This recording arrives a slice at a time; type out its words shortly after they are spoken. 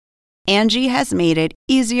Angie has made it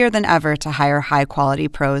easier than ever to hire high-quality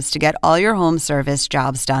pros to get all your home service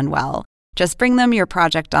jobs done well. Just bring them your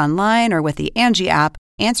project online or with the Angie app,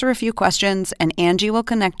 answer a few questions, and Angie will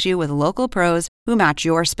connect you with local pros who match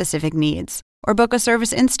your specific needs. Or book a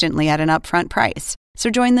service instantly at an upfront price. So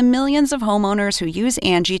join the millions of homeowners who use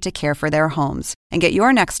Angie to care for their homes and get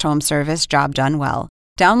your next home service job done well.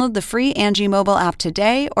 Download the free Angie mobile app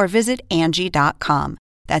today or visit Angie.com.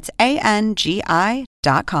 That's ANGI.com.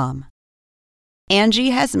 Angie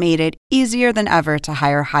has made it easier than ever to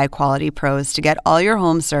hire high-quality pros to get all your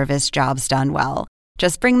home service jobs done well.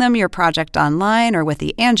 Just bring them your project online or with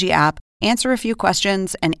the Angie app, answer a few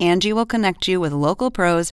questions, and Angie will connect you with local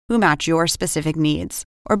pros who match your specific needs.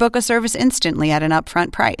 Or book a service instantly at an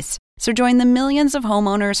upfront price. So join the millions of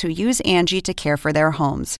homeowners who use Angie to care for their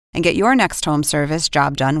homes and get your next home service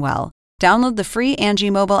job done well. Download the free Angie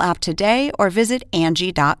mobile app today or visit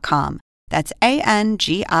Angie.com. That's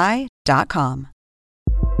ANGI.com.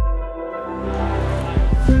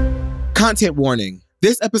 Content warning.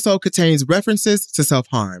 This episode contains references to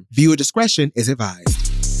self-harm. Viewer discretion is advised.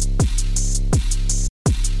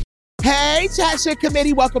 Hey, Chat Shit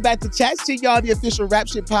Committee. Welcome back to Chat Shit, y'all, the official rap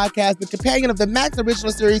shit podcast, the companion of the Max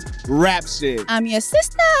original series, Rap Shit. I'm your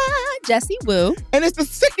sister, Jessie Woo. And it's the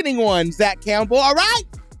sickening one, Zach Campbell. All right,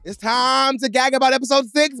 it's time to gag about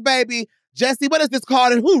episode 6, baby. Jessie, what is this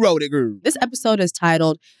called and who wrote it, Groove? This episode is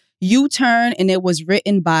titled U-Turn, and it was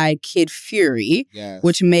written by Kid Fury,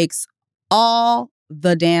 which makes all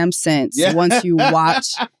the damn sense once you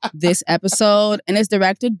watch this episode. And it's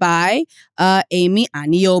directed by Amy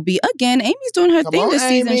Aniobi. Again, Amy's doing her thing this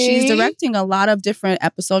season. She's directing a lot of different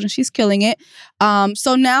episodes and she's killing it.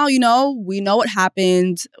 So now, we know what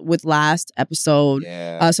happened with last episod.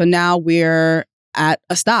 So now we're at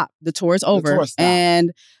a stop. The tour is over.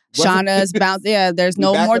 And Shauna's bound. There's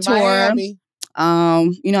no more tour. Miami.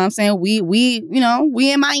 You know what I'm saying? We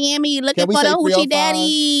in Miami looking for the hoochie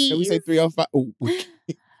daddy. Can we say 305?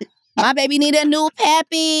 My baby need a new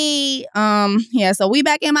pappy. So we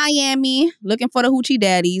back in Miami looking for the hoochie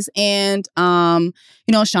daddies. And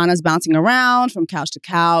Shauna's bouncing around from couch to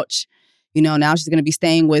couch. Now she's gonna be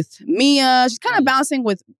staying with Mia. She's kind of bouncing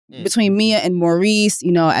between Mia and Maurice,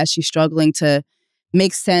 as she's struggling to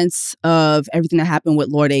make sense of everything that happened with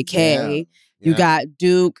Lord AK. Yeah. You got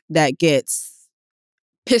Duke that gets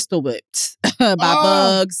pistol whipped by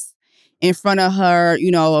Bugs in front of her,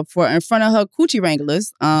 in front of her coochie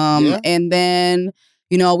wranglers. And then,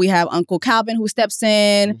 we have Uncle Calvin who steps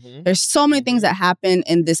in. Mm-hmm. There's so many things that happen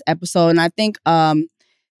in this episode. And I think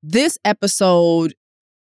this episode,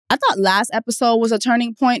 I thought last episode was a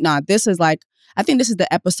turning point. Nah, I think this is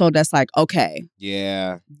the episode that's like, okay.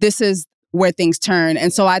 Yeah. This is where things turn.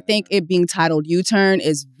 And so I think it being titled U-Turn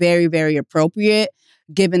is very, very appropriate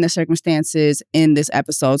given the circumstances in this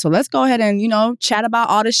episode. So let's go ahead and, chat about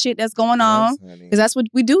all the shit that's going on. Because that's what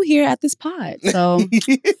we do here at this pod. So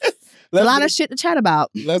a lot of shit to chat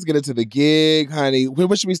about. Let's get into the gig, honey.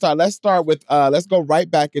 Where should we start? Let's start with, let's go right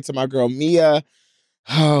back into my girl, Mia.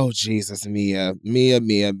 Oh, Jesus, Mia.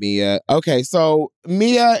 Okay, so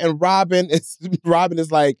Mia and Robin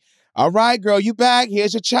is like, all right, girl, you back.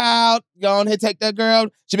 Here's your child. Go on ahead, take that girl.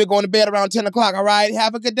 She been going to bed around 10 o'clock. All right,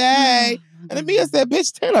 have a good day. And then Mia said,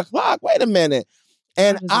 bitch, 10 o'clock? Wait a minute.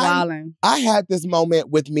 And I had this moment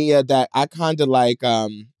with Mia that I kind of like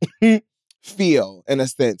feel, in a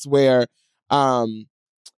sense, where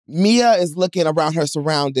Mia is looking around her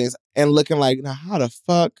surroundings and looking like, now how the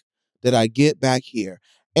fuck did I get back here?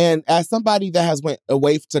 And as somebody that has went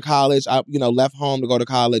away to college, I left home to go to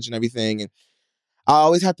college and everything, and I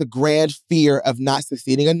always had the grand fear of not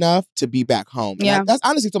succeeding enough to be back home. And that's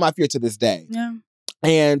honestly still my fear to this day. Yeah.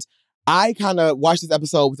 And I kind of watched this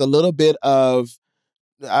episode with a little bit of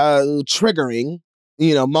triggering,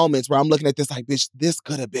 moments where I'm looking at this like, bitch, this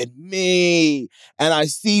could have been me. And I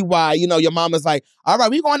see why, your mama's like, all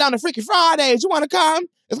right, we going down to Freaky Fridays. You want to come?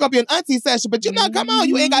 It's going to be an auntie session, but come on,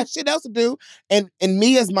 you ain't got shit else to do. And in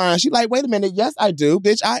Mia's mind, she's like, wait a minute. Yes, I do,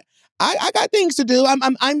 bitch. I got things to do. I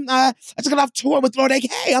just got off tour with Lord AK.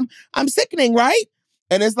 I'm sickening, right?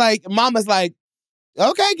 And it's like, mama's like,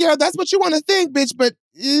 okay, girl, that's what you want to think, bitch. But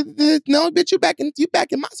no, bitch, you back in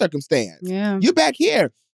my circumstance. Yeah. You back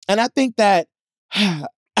here. And I think that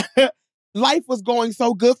life was going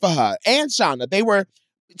so good for her and Shauna. They were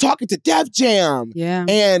talking to Def Jam. Yeah.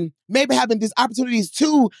 And maybe having these opportunities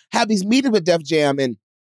to have these meetings with Def Jam and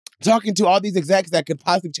talking to all these execs that could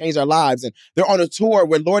possibly change our lives. And they're on a tour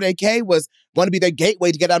where Lord AK was going to be their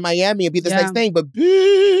gateway to get out of Miami and be this next thing. But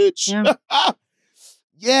bitch,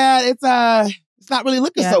 it's not really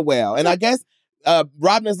looking so well. And I guess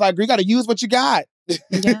Robin is like, you got to use what you got.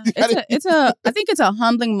 Yeah, I think it's a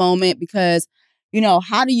humbling moment because,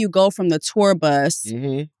 how do you go from the tour bus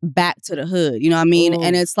back to the hood? You know what I mean?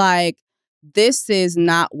 And it's like, this is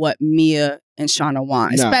not what Mia and Shauna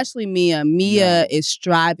want, especially Mia. Mia is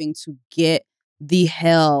striving to get the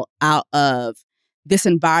hell out of this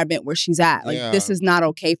environment where she's at. Like, this is not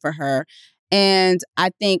okay for her. And I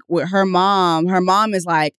think with her mom is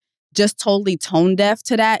like just totally tone deaf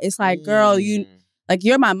to that. It's like, girl,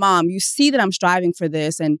 you're my mom. You see that I'm striving for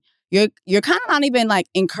this, and you're kind of not even like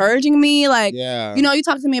encouraging me. Like, you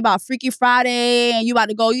talk to me about Freaky Friday, and you about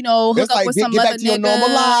to go, hook up with some other niggas,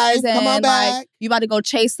 normal life. And come on back. Like, you about to go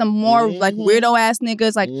chase some more like weirdo ass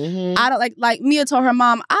niggas. Like, I don't like Mia told her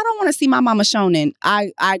mom, I don't want to see my mama shoning.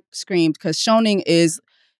 I screamed because shoning is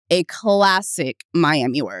a classic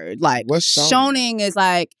Miami word. Like, shoning is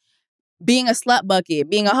like being a slut bucket,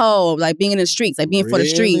 being a hoe, like being in the streets, like being for the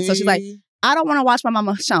streets. So she's like, I don't want to watch my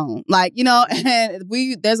mama shone. Like, and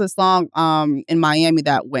there's a song in Miami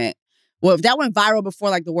that went viral before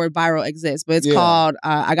like the word viral exists, but it's called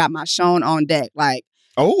I Got My Shone on Deck. Like,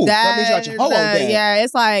 that means you got your hoe on deck. Yeah,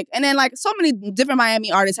 it's like, and then like so many different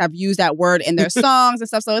Miami artists have used that word in their songs and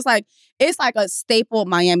stuff. So it's like a staple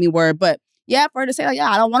Miami word. But yeah, for her to say like,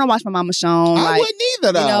 I don't want to watch my mama shone. I wouldn't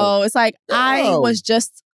either though. It's like, I was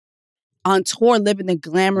just on tour living the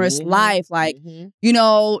glamorous life. Like,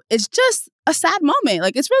 it's just a sad moment.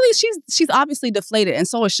 Like, it's really, she's obviously deflated, and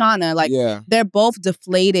so is Shauna. Like, they're both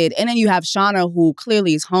deflated. And then you have Shauna, who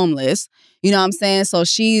clearly is homeless. You know what I'm saying? So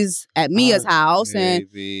she's at Mia's house, and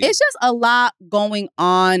it's just a lot going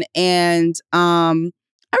on. And I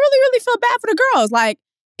really, really feel bad for the girls. Like,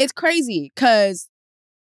 it's crazy because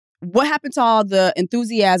what happened to all the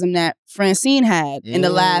enthusiasm that Francine had in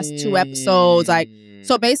the last 2 episodes? Like,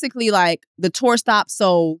 so basically, like, the tour stopped.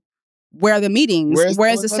 So where are the meetings?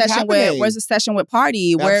 Where's the session with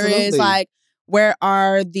Party? Absolutely. Where is like, where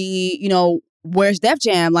are the, where's Def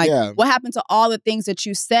Jam? Like, what happened to all the things that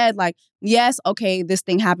you said? Like, yes, okay, this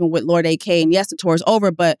thing happened with Lord AK, and yes, the tour's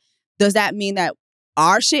over, but does that mean that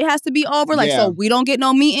our shit has to be over? Like, so we don't get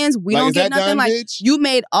no meetings? We don't get nothing? Done, like, bitch? You you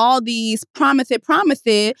made all these promise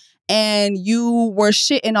it, and you were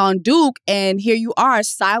shitting on Duke, and here you are,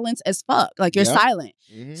 silent as fuck. Like, you're silent.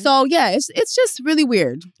 So, yeah, it's just really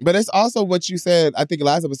weird. But it's also what you said, I think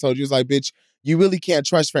last episode, you was like, bitch, you really can't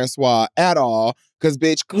trust Francois at all. Because,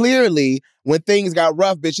 bitch, clearly, when things got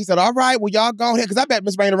rough, bitch, she said, all right, well, y'all go ahead. Because I bet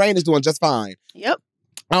Miss Rain is doing just fine. Yep.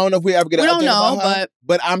 I don't know if we ever get an update about her, but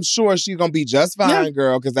but I'm sure she's going to be just fine,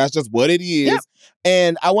 girl, because that's just what it is. Yep.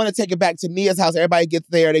 And I want to take it back to Mia's house. Everybody gets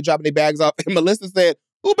there. They dropping their bags off. And Melissa said,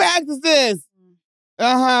 who bags is this?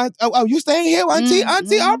 Oh, you staying here, auntie?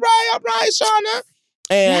 Auntie, all right, Shauna.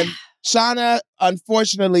 And Shauna,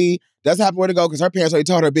 unfortunately, doesn't have where to go because her parents already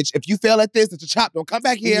told her, bitch, if you fail at this, it's a chop. Don't come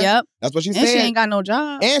back here. Yep. That's what she said. And she ain't got no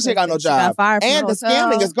job. She got fired from the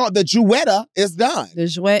scamming is gone. The jouetta is done. The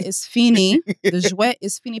jouet is fini. The jouet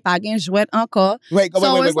is fini. Pas gain jouet encore. Wait.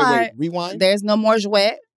 Rewind. There's no more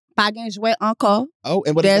jouet. Pas gain jouet encore. Oh,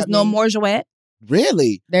 and what There's does that no mean? more jouet.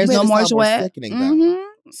 Really? There's no more jouet.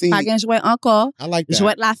 See, pas gain jouet encore. I like that.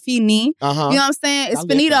 Jouet la fini. You know what I'm saying? It's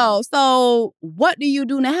finito. So what do you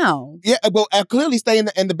do now? Yeah, well, clearly stay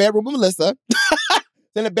in the bedroom with Melissa.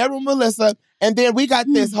 In the bedroom with Melissa. And then we got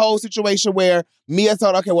this whole situation where Mia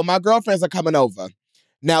thought, okay, well, my girlfriends are coming over.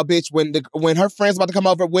 Now, bitch, when her friends about to come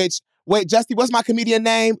over, wait, Jessie, what's my comedian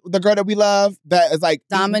name? The girl that we love that is like...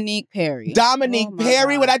 Dominique Perry. Dominique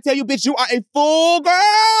Perry. When I tell you, bitch, you are a fool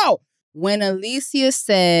girl. When Alicia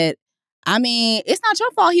said, I mean, it's not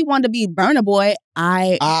your fault he wanted to be Burna Boy.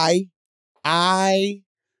 When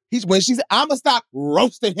she said, I'm going to stop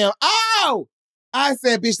roasting him. Oh! I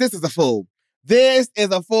said, bitch, this is a fool. This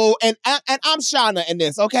is a fool. And I'm Shauna in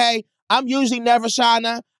this, okay? I'm usually never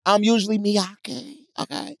Shauna. I'm usually Miyake,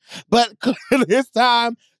 okay? But this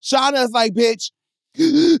time, Shauna is like, bitch,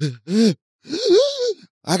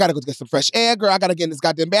 I got to go get some fresh air, girl. I got to get in this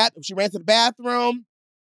goddamn bathroom. She ran to the bathroom.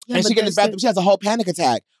 And she gets in the bathroom. She has a whole panic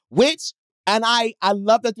attack. And I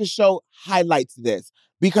love that the show highlights this.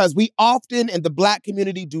 Because we often in the Black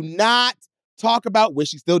community do not talk about, which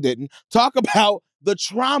she still didn't, talk about the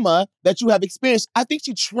trauma that you have experienced. I think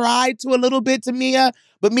she tried to a little bit to Mia,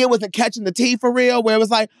 but Mia wasn't catching the tea for real, where it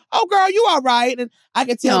was like, oh, girl, you all right. And I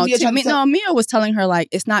could tell Mia was telling her, like,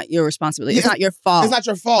 it's not your responsibility. It's not your fault. It's not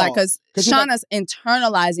your fault. Like, because Shauna's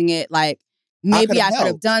internalizing it, like, maybe I could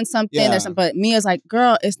have done something or something. But Mia's like,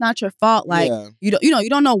 girl, it's not your fault. Like, you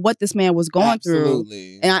don't know what this man was going through.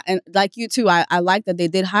 And like you too, I like that they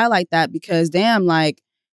did highlight that because damn, like,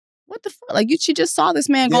 what the fuck? Like, she just saw this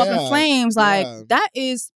man go up in flames. Like, that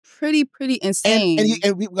is pretty insane.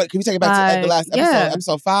 Can we take it back to the last episode,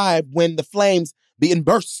 episode 5, when the flames being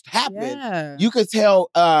burst happen. Yeah. You could tell,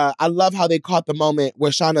 I love how they caught the moment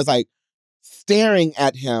where Shauna's like staring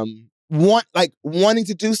at him, wanting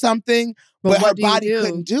to do something, but her body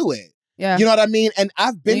couldn't do it. Yeah. You know what I mean? And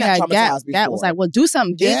I've been that traumatized before. Gat was like, well, do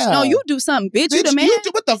something, bitch. Yeah. No, you do something, bitch. You the man.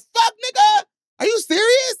 What the fuck, nigga? Are you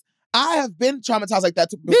serious? I have been traumatized like that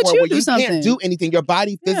before, bitch, where you can't do anything. Your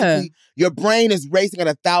body physically, your brain is racing at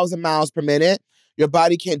 1,000 miles per minute. Your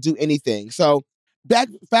body can't do anything. So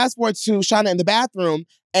fast forward to Shauna in the bathroom,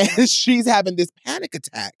 and she's having this panic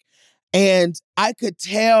attack. And I could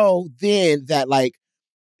tell then that, like,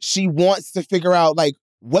 she wants to figure out, like,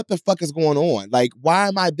 what the fuck is going on? Like, why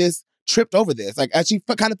am I this tripped over this? Like, she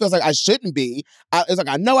kind of feels like I shouldn't be. It's like,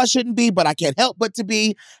 I know I shouldn't be, but I can't help but to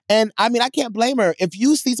be. And I mean, I can't blame her. If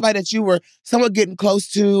you see somebody that you were somewhat getting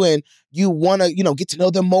close to and you want to, get to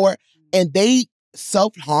know them more, and they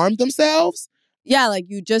self-harm themselves. Yeah, like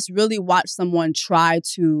you just really watch someone try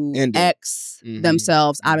to X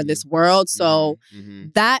themselves out of this world. So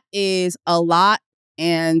that is a lot.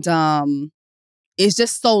 And it's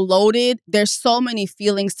just so loaded. There's so many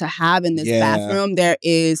feelings to have in this bathroom. There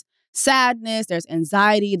is sadness, there's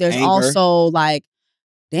anxiety, there's anger. Also like,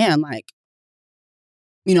 damn, like,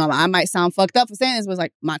 I might sound fucked up for saying this, but it's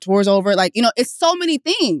like, my tour's over. Like, it's so many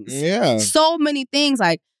things. Yeah. So many things.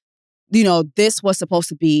 Like, this was supposed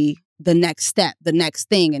to be the next step, the next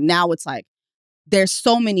thing. And now it's like, there's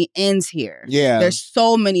so many ends here. Yeah. There's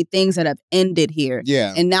so many things that have ended here.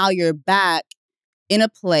 Yeah. And now you're back in a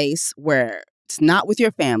place where it's not with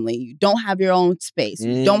your family. You don't have your own space.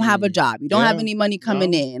 You don't have a job. You don't have any money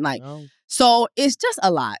coming in. Like, so it's just a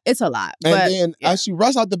lot. It's a lot. And but, then as she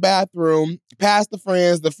rushed out the bathroom, past the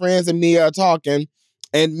friends and Mia are talking.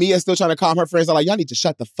 And Mia's still trying to calm her friends. I'm like, y'all need to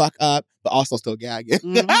shut the fuck up, but also still gagging.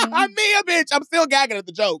 Mia, bitch, I'm still gagging at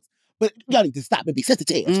the jokes. But y'all need to stop and be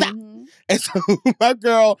sensitive. Stop. And so my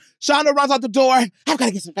girl, Shauna runs out the door. I've got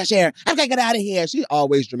to get some fresh air. I've got to get out of here. She's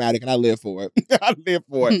always dramatic, and I live for it. I live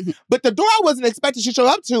for it. But the door I wasn't expecting she showed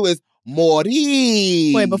up to is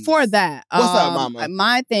Maurice. Wait, before that. What's up, mama?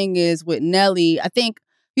 My thing is with Nelly, I think,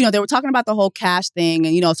 they were talking about the whole Cash thing.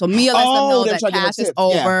 And, so Mia lets them know that Cash is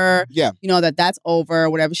over. Yeah. That's over,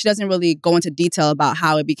 whatever. She doesn't really go into detail about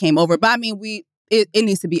how it became over. But I mean, it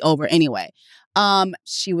needs to be over anyway.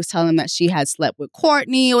 She was telling them that she had slept with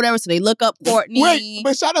Courtney or whatever, so they look up Courtney. Wait,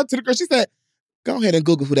 but shout out to the girl. She said, go ahead and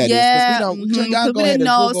Google who that is. Yeah, we we didn't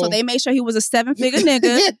know, so they made sure he was a 7-figure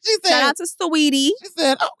nigga. She said, shout out to Sweetie. She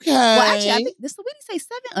said, okay. Well, actually, I think, did Sweetie say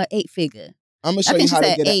 7 or 8-figure? I'm going to show you how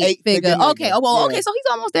to get an 8-figure. Okay, okay, so he's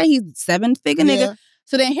almost there. He's 7-figure nigga.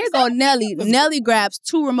 So then here go Nelly. Nelly grabs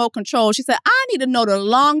 2 remote controls. She said, I need to know the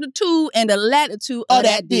longitude and the latitude of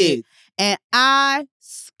that dick. And I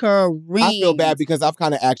screamed. I feel bad because I've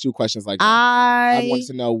kind of asked you questions like that. I want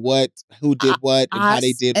to know who did what, and how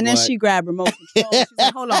they did what. And then she grabbed remote control. She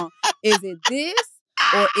said, hold on. Is it this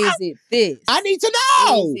or is it this? I need to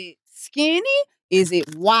know. Is it skinny? Is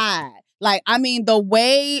it wide? Like, I mean, the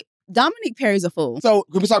way Dominique Perry's a fool. So,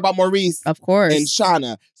 can we talk about Maurice? Of course. And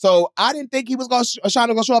Shauna. So, I didn't think Shauna was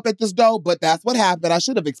going to show up at this door, but that's what happened. I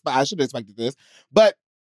should have expected this. But,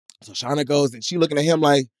 so Shauna goes and she looking at him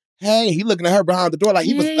like, hey, he looking at her behind the door like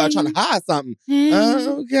he was trying to hide something.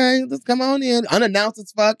 Okay, let's come on in. Unannounced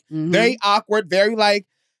as fuck. Very awkward. Very like,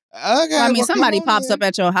 okay. I mean, somebody pops up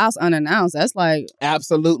at your house unannounced. That's like...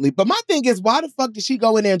 Absolutely. But my thing is, why the fuck did she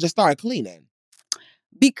go in there and just start cleaning?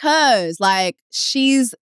 Because, like,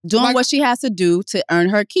 she's doing what she has to do to earn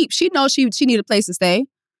her keep. She knows she need a place to stay.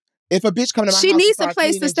 If a bitch come to my house, she needs a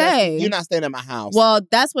place to stay. You're not staying at my house. Well,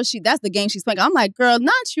 that's the game she's playing. I'm like, girl,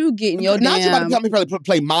 not you getting your not you about to tell me probably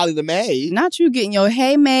play Molly the maid. Not you getting your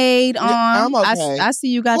hey maid on. Yeah, I'm okay. I see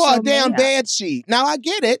you got your your damn bed sheet. Now I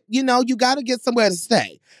get it. You got to get somewhere to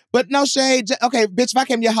stay. But no shade. Okay, bitch, if I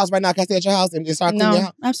came to your house right now, can I stay at your house and start cleaning your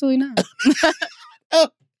house? Absolutely not. No.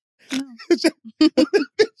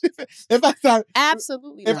 If I start,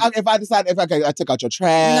 absolutely if I decide I took out your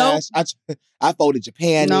trash, I folded your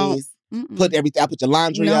panties, put everything, I put your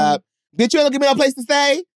laundry up. Bitch, you ain't gonna give me no place to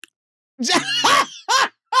stay. So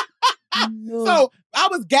I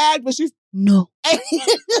was gagged, but she's no.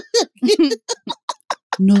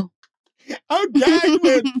 I'm gagged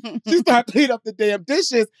when she started cleaning up the damn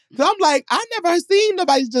dishes. So I'm like, I never seen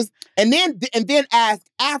nobody just and then ask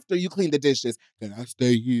after you clean the dishes. Can I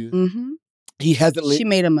stay here? He hasn't. She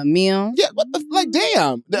made him a meal. Yeah, what the like?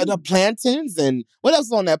 Damn, the plantains and what else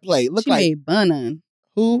is on that plate? She made bun.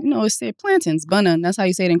 Who? It said plantains, bun. That's how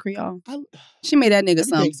you say it in Creole. She made that nigga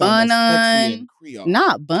some bun.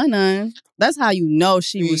 Not bun. That's how you know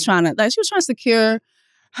she was trying to secure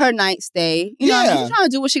her night stay. You know what I mean? She's trying to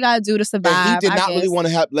do what she got to do to survive. And he did not really want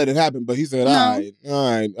to let it happen, but he said, all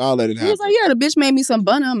right, I'll let it happen. He was like, yeah, the bitch made me some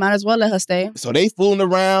bunna. Might as well let her stay. So they fooling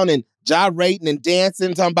around and gyrating and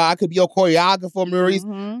dancing, talking about I could be your choreographer, Maurice.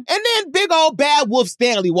 And then big old bad wolf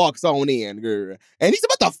Stanley walks on in, girl. And he said,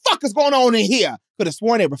 what the fuck is going on in here? Could have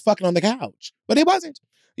sworn they were fucking on the couch, but they wasn't.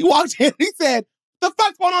 He walked in, he said, the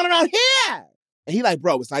fuck's going on around here? And he like,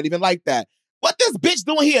 bro, it's not even like that. What this bitch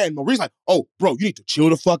doing here? And Maurice like, oh, bro, you need to chill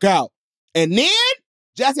the fuck out. And then,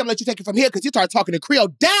 Jessie, I'm gonna let you take it from here because you started talking in Creole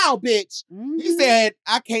down, bitch. He said,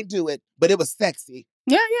 I can't do it, but it was sexy.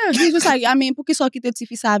 Yeah. He's just like, I mean, porque só que te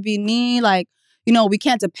fisa vini, like, you know, we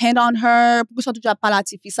can't depend on her. Porque só tu já para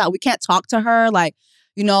te fisa. We can't talk to her. Like,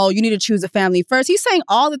 you know, you need to choose a family first. He's saying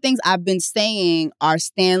all the things I've been saying are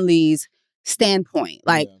Stanley's standpoint.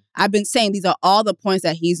 Like, I've been saying these are all the points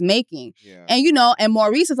that he's making. Yeah. And, you know, and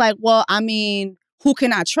Maurice is like, well, I mean, who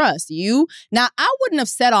can I trust? You? Now, I wouldn't have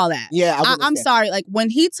said all that. Yeah, I'm sorry. Like, when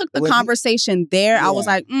he took the conversation there, I was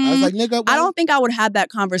like, I was like, nigga, I don't think I would have that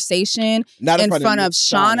conversation in front of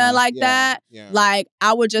Shauna like that. Yeah. Like,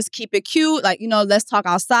 I would just keep it cute. Like, you know, let's talk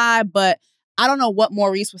outside. But I don't know what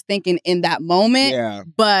Maurice was thinking in that moment. Yeah.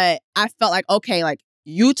 But I felt like, okay, like,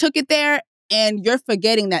 you took it there and you're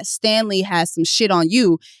forgetting that Stanley has some shit on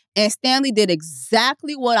you. And Stanley did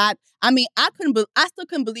exactly what I mean, I still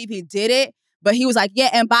couldn't believe he did it. But he was like,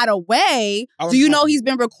 yeah, and by the way, do you know he's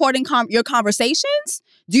been recording your conversations?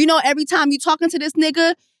 Do you know every time you talking to this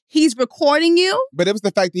nigga, he's recording you? But it was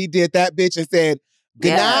the fact that he did that, bitch, and said, good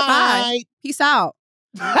night. Bye. Peace out.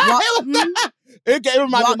 It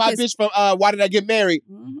reminded me of my bitch from Why Did I Get Married?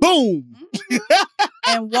 Boom.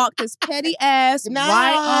 And walked his petty ass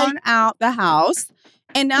right on out the house.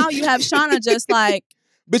 And now you have Shauna just like,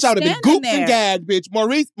 bitch, I would have been gooped and gagged, bitch.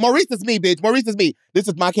 Maurice is me, bitch. Maurice is me. This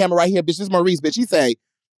is my camera right here, bitch. This is Maurice, bitch. He say,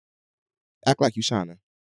 act like you Shauna.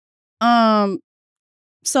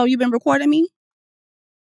 So you been recording me?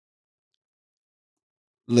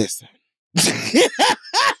 Listen. Bitch,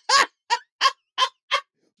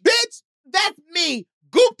 that's me.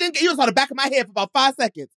 Gooped and you was on the back of my head for about 5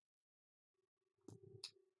 seconds.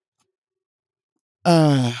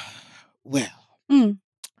 Well.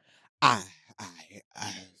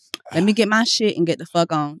 Let me get my shit and get the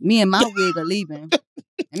fuck on. Me and my wig are leaving.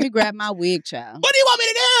 Let me grab my wig, child. What do you want me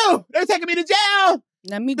to do? They're taking me to jail.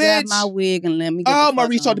 Let me grab my wig and let me get the fuck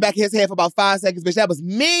Maurice showed the back of his head for about 5 seconds, bitch. That was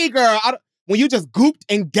me, girl. When you just gooped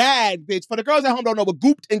and gagged, bitch. For the girls at home don't know what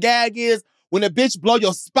gooped and gag is. When a bitch blow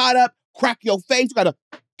your spot up, crack your face, you gotta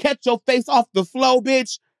catch your face off the flow,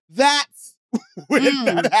 bitch. That's when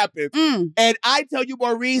that happens. And I tell you,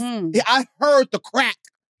 Maurice, I heard the crack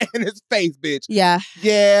in his face, bitch. Yeah.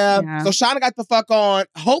 So Shauna got the fuck on.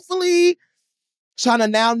 Hopefully, Shauna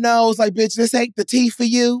now knows, like, bitch, this ain't the tea for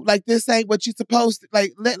you. Like, this ain't what you supposed to,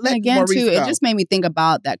 like, let again, Maurice too, go. It just made me think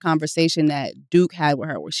about that conversation that Duke had with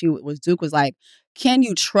her, where Duke was like, can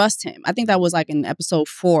you trust him? I think that was like in episode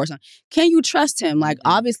 4 or something. Can you trust him? Like,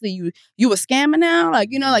 obviously, you a scammer now? Like,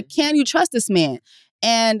 you know, like, can you trust this man?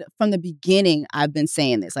 And from the beginning, I've been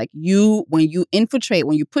saying this. Like, when you infiltrate,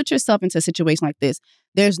 when you put yourself into a situation like this,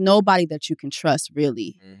 there's nobody that you can trust,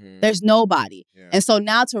 really. There's nobody. Yeah. And so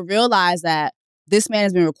now to realize that this man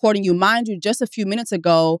has been recording you, mind you, just a few minutes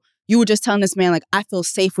ago, you were just telling this man, like, I feel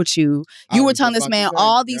safe with you. You were telling this man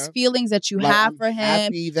all these feelings that you like, have for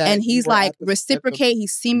him. And he's like, reciprocate. He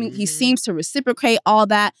seems to reciprocate all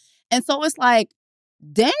that. And so it's like,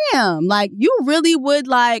 damn, like, you really would,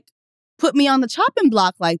 like, put me on the chopping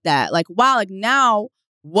block like that. Like, wow, like, now,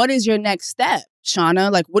 what is your next step,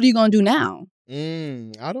 Shauna? Like, what are you going to do now?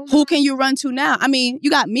 I don't know. Who can you run to now? I mean, you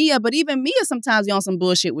got Mia, but even Mia sometimes be on some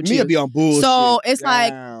bullshit with you. Mia be on bullshit. So it's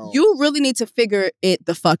like, you really need to figure it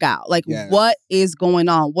the fuck out. Like, what is going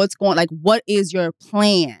on? What is your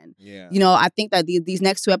plan? Yeah. You know, I think that these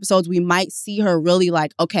next 2 episodes, we might see her really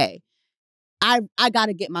like, okay, I got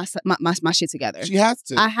to get my shit together. She has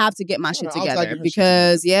to. I have to get my shit together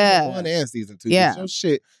because, Season 1 and Season 2. Yeah. Your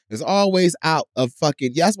shit is always out of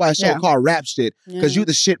fucking, that's why a show called Rap Shit, because you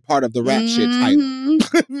the shit part of the rap shit title.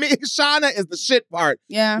 Me, Shauna is the shit part.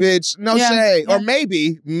 Yeah. Bitch, no shade. Yeah. Or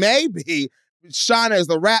maybe, Shauna is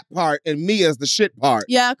the rap part and Mia is the shit part.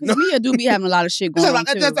 Yeah, because Mia do be having a lot of shit going on,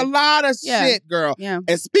 too. There's a lot of shit, girl. Yeah.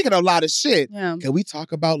 And speaking of a lot of shit, can we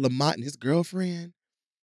talk about Lamont and his girlfriend?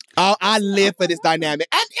 Oh, I live for this dynamic.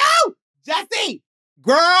 And you, Jessie,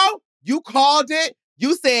 girl, you called it.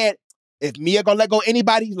 You said, if Mia gonna let go of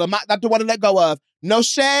anybody, Lamont not the one to let go of. No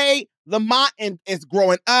shade. Lamont is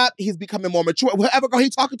growing up. He's becoming more mature. Whoever girl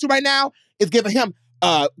he's talking to right now is giving him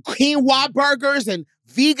quinoa burgers and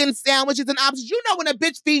vegan sandwiches and options. You know when a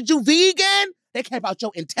bitch feeds you vegan, they care about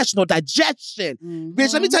your intestinal digestion.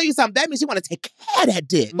 Bitch, let me tell you something. That means she want to take care of that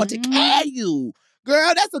dick. Want to take care of you.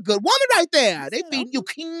 Girl, that's a good woman right there. They feeding you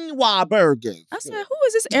quinoa burgers. I said, who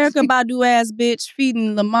is this Erykah Badu ass bitch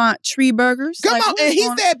feeding Lamont tree burgers? Come on, and he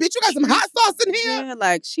said, bitch, you got some hot sauce in here? Yeah,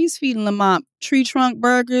 like she's feeding Lamont tree trunk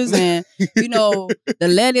burgers and, the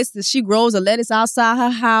lettuce, she grows the lettuce outside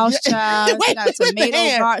her house, child.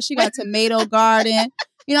 She got tomato garden.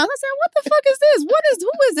 I said, what the fuck is this? Who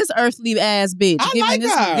is this earthly ass bitch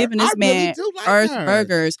giving this man earth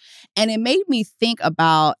burgers? And it made me think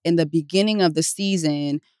about in the beginning of the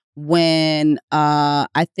season when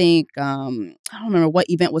I think I don't remember what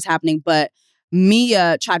event was happening, but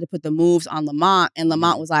Mia tried to put the moves on Lamont, and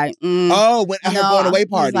Lamont was like, when her going away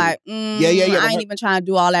party. He was like, I ain't even trying to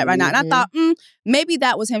do all that right now. And I thought, maybe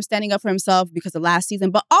that was him standing up for himself because of last season.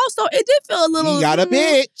 But also, it did feel a little. He got a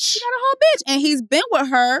bitch. He got a whole bitch, and he's been with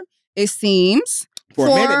her. It seems for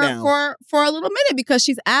a minute now. For a little minute, because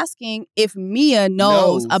she's asking if Mia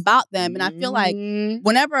knows about them, and I feel like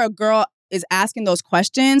whenever a girl is asking those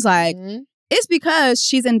questions, like. It's because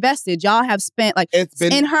she's invested. Y'all have spent,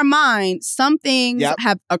 in her mind, some things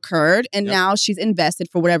have occurred, and now she's invested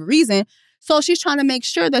for whatever reason. So she's trying to make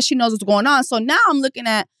sure that she knows what's going on. So now I'm looking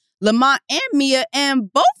at Lamont and Mia,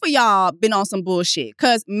 and both of y'all been on some bullshit.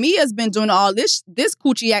 Because Mia's been doing all this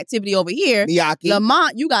coochie activity over here. Miyake.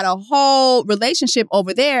 Lamont, you got a whole relationship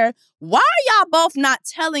over there. Why are y'all both not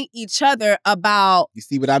telling each other about you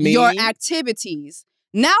see what I mean? Your activities?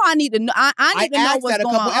 Now I need to know. I need to know what's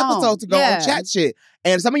going on. I asked that a couple episodes ago on chat shit,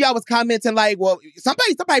 and some of y'all was commenting like, "Well,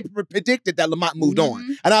 somebody predicted that Lamont moved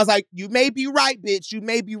on," and I was like, "You may be right, bitch. You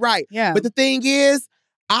may be right." Yeah. But the thing is,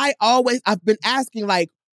 I've been asking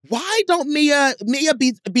like, why don't Mia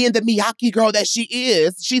be being the Miyake girl that she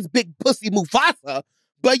is? She's big pussy Mufasa,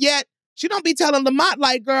 but yet she don't be telling Lamont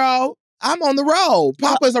like, "Girl, I'm on the road.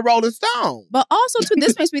 Papa's a Rolling Stone." But also too,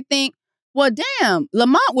 this makes me think. Well, damn,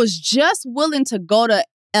 Lamont was just willing to go to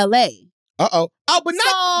L.A. Oh, but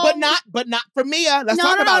not for Mia. Let's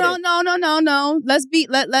talk about it. No.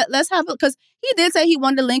 Let's have it, because he did say he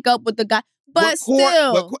wanted to link up with the guy, but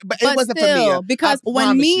it wasn't for Mia because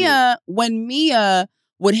when Mia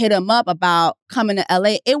would hit him up about coming to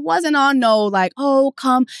LA, it wasn't on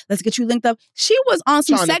come, let's get you linked up. She was on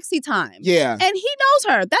some sexy time. Yeah. And he knows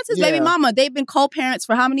her. That's his baby mama. They've been co-parents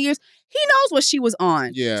for how many years? He knows what she was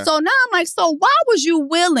on. Yeah. So now I'm like, so why was you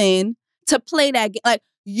willing to play that game? Like,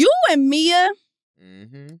 you and Mia,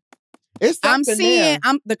 it's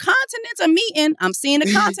the continents are meeting. I'm seeing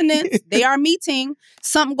the continents. They are meeting.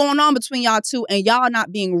 Something going on between y'all two, and y'all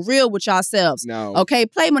not being real with yourselves. No. Okay?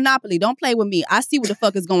 Play Monopoly. Don't play with me. I see what the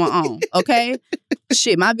fuck is going on. Okay?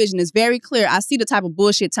 Shit, my vision is very clear. I see the type of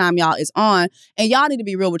bullshit time y'all is on, and y'all need to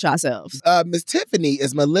be real with yourselves. Miss Tiffany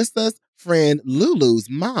is Melissa's friend Lulu's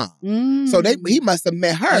mom. So he must have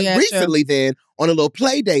met her recently then on a little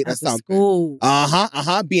play date or something. School. I'm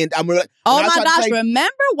like, oh my gosh,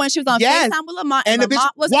 remember when she was on FaceTime with Lamont and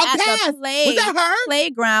Lamont was at the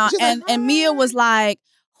playground and Mia was like,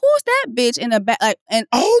 who's that bitch in the back? Like, and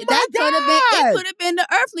oh my God. It could have been the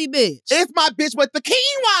earthly bitch. It's my bitch with the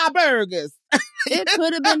quinoa burgers. It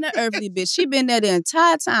could have been the earthly bitch. She been there the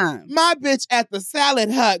entire time. My bitch at the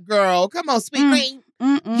salad hut, girl. Come on, sweet green.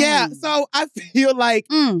 Yeah, so I feel like,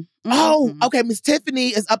 okay, Miss Tiffany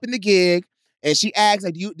is up in the gig, and she asks,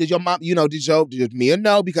 like, did your mom, did Mia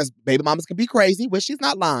know? Because baby mamas can be crazy, which she's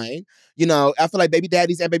not lying. I feel like baby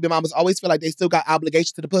daddies and baby mamas always feel like they still got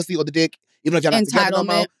obligation to the pussy or the dick, even if y'all not together no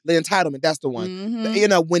more. The entitlement, that's the one.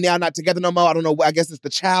 When y'all not together no more, I don't know, I guess it's the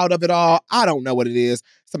child of it all. I don't know what it is.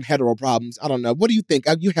 Some hetero problems. I don't know. What do you think?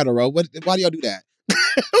 Are you hetero? Why do y'all do that?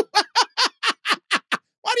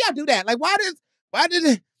 Why do y'all do that? Like, why did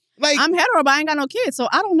it, like... I'm hetero, but I ain't got no kids, so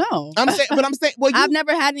I don't know. I'm saying, well, I've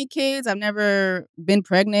never had any kids. I've never been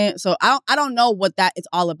pregnant, so I don't know what that is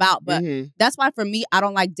all about. But that's why, for me, I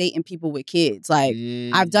don't like dating people with kids. Like,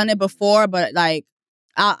 I've done it before, but like,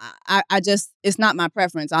 I just, it's not my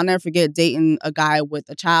preference. I'll never forget dating a guy with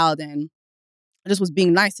a child, and I just was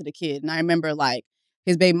being nice to the kid. And I remember, like,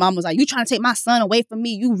 his baby mom was like, you trying to take my son away from me?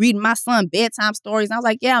 You reading my son bedtime stories? And I was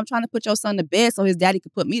like, yeah, I'm trying to put your son to bed so his daddy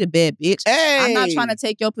could put me to bed, bitch. Hey. I'm not trying to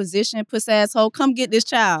take your position, puss asshole. Come get this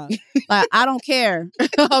child. Like, I don't care.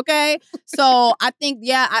 Okay? So I think,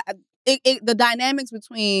 the dynamics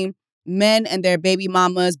between men and their baby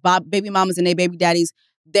mamas and their baby daddies,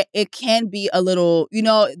 that it can be a little,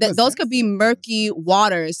 those could be murky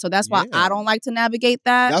waters. So that's why I don't like to navigate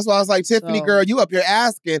that. That's why I was like, Tiffany, girl, you up here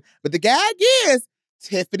asking. But the gag is,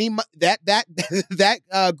 Tiffany,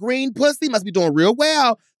 that green pussy must be doing real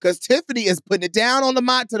well, because Tiffany is putting it down on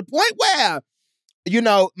Lamont to the point where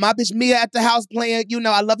my bitch Mia at the house playing.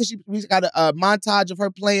 I love that we got a montage of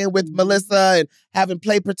her playing with Melissa and having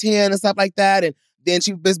play pretend and stuff like that. And then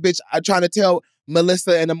this bitch trying to tell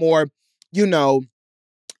Melissa in a more, innuendo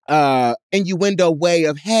way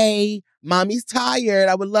of, hey, mommy's tired.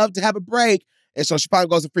 I would love to have a break. And so she probably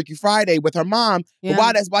goes to Freaky Friday with her mom. Yeah.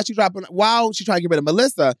 But while she's trying to get rid of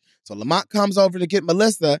Melissa, so Lamont comes over to get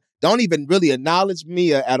Melissa, don't even really acknowledge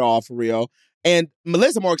Mia at all, for real. And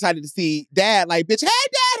Melissa more excited to see Dad, like, bitch, hey,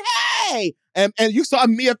 Dad, hey! And you saw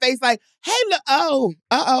Mia's face like, hey,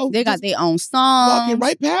 uh-oh. They got their own song. Walking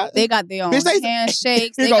right past. They got their own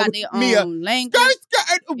handshakes. They got their own language.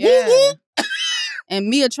 Skirt, yeah. Woo-woo. And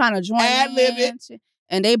Mia trying to join in.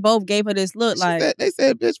 And they both gave her this look they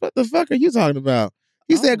said, bitch, what the fuck are you talking about?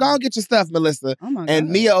 He said, go and get your stuff, Melissa. Oh my God. And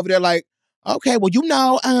Mia over there like, okay, well,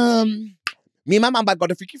 me and my mom about to go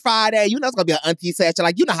to Freaky Friday. It's going to be an auntie session.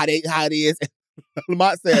 Like, how it is.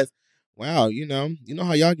 Lamont says, wow, you know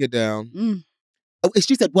how y'all get down. Mm. Oh,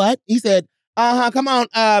 she said, what? He said, come on,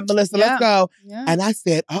 Melissa, let's go. Yeah. And I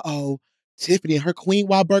said, Tiffany and her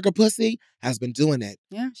quinoa burger pussy has been doing it.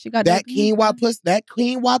 Yeah, she got that quinoa pussy. That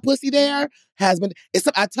quinoa pussy there has been.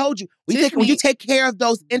 I told you, when you take care of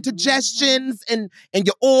those indigestions and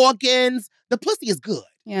your organs, the pussy is good.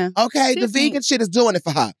 Yeah. Okay, Tiffany, the vegan shit is doing it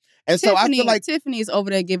for her. And so I feel like Tiffany's over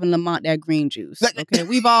there giving Lamont that green juice. Okay,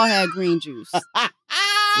 we've all had green juice.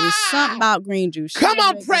 There's something about green juice. Come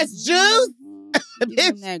on, press juice.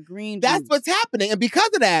 That green juice. That's what's happening, and because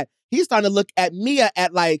of that, he's starting to look at Mia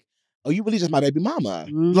at like, oh, you really just my baby mama.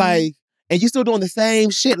 Mm-hmm. Like, and you still doing the same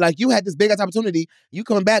shit. Like, you had this big ass opportunity. You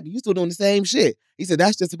coming back, you still doing the same shit. He said,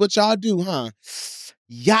 that's just what y'all do, huh?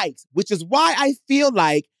 Yikes. Which is why I feel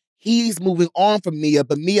like he's moving on from Mia,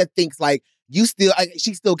 but Mia thinks like,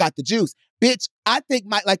 she still got the juice. Bitch, I think,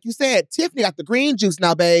 like you said, Tiffany got the green juice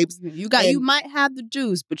now, babes. You might have the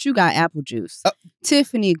juice, but you got apple juice.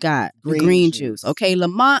 Tiffany got green juice. Okay,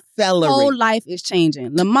 Lamont, whole life is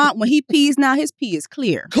changing. Lamont, when he pees now, his pee is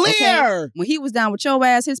clear. Clear! Okay? When he was down with your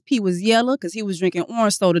ass, his pee was yellow because he was drinking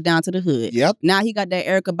orange soda down to the hood. Yep. Now he got that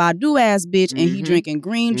Erykah Badu ass bitch, and he drinking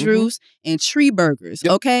green juice and tree burgers.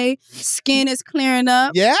 Yep. Okay? Skin is clearing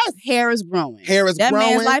up. Yes. Hair is growing. That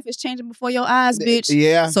man's life is changing before your eyes, bitch.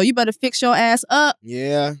 Yeah. So you better fix your ass up.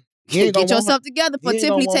 Yeah. Get yourself together for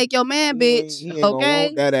Tiffany take your man, bitch. He ain't okay?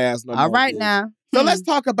 Want that ass no more. All right, now. So let's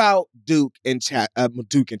talk about Duke and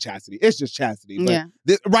Chastity. It's just Chastity. But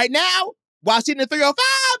right now, while she's in the 305,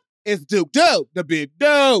 it's Duke, the big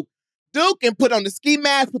Duke. Duke and put on the ski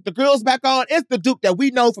mask, put the grills back on. It's the Duke that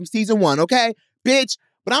we know from season 1, okay? Bitch.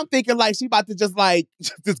 But I'm thinking like she about to just get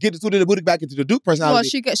the suit and the booty back into the Duke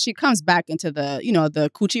personality. Well, she comes back into the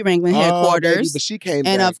the Coochie Wrangling headquarters. Baby, but she came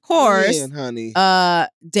and back. Of course, honey.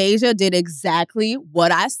 Deja did exactly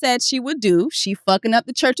what I said she would do. She fucking up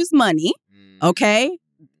the church's money. Okay,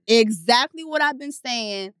 exactly what I've been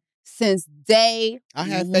saying since day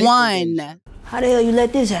one. How the hell you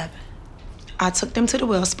let this happen? I took them to the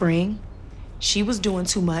wellspring. She was doing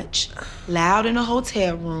too much. Loud in a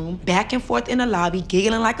hotel room, back and forth in the lobby,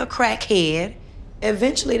 giggling like a crackhead.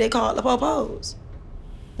 Eventually, they called the popos.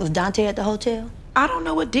 Was Dante at the hotel? I don't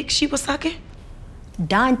know what dick she was sucking.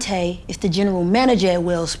 Dante is the general manager at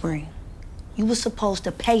Wellspring. You were supposed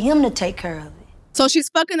to pay him to take care of it. So she's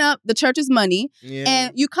fucking up the church's money. Yeah.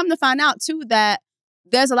 And you come to find out, too, that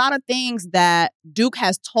there's a lot of things that Duke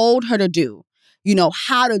has told her to do.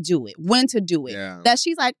 How to do it, when to do it. Yeah. That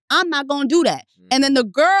she's like, I'm not going to do that. And then the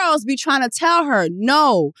girls be trying to tell her,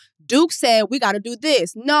 no, Duke said we got to do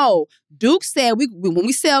this. No, Duke said when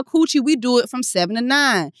we sell coochie, we do it from 7 to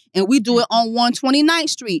 9. And we do it on 129th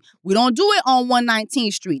Street. We don't do it on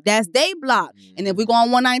 119th Street. That's day block. And if we go on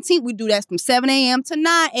 119th, we do that from 7 a.m. to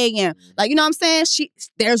 9 a.m. Like, you know what I'm saying?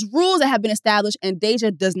 There's rules that have been established, and Deja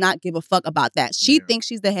does not give a fuck about that. She thinks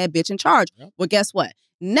she's the head bitch in charge. Yep. Well, guess what?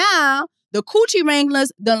 Now, the Coochie Wranglers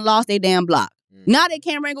done lost their damn block. Now they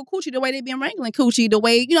can't wrangle coochie the way they been wrangling coochie, the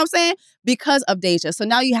way, you know what I'm saying? Because of Deja. So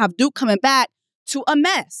now you have Duke coming back to a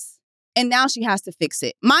mess. And now she has to fix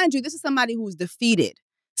it. Mind you, this is somebody who's defeated.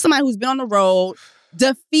 Somebody who's been on the road,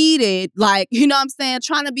 defeated, like, you know what I'm saying?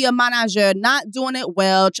 Trying to be a manager, not doing it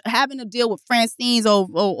well, having to deal with Francine's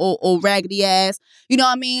old raggedy ass. You know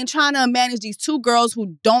what I mean? Trying to manage these two girls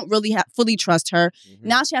who don't really fully trust her.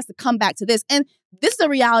 Now she has to come back to this. And this is a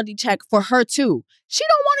reality check for her, too. She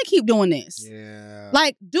don't want to keep doing this. Yeah.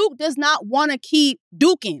 Like, Duke does not want to keep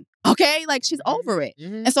duking, okay? Like, she's over it.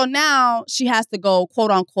 And so now she has to go,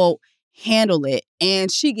 quote, unquote, handle it.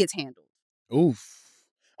 And she gets handled. Oof.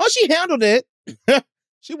 Oh, she handled it.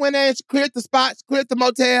 She went in, she cleared the spots, cleared the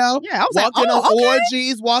motel. Yeah, I was walked in on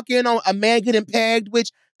orgies, walk in on a man getting pegged,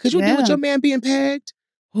 which, could you deal with your man being pegged?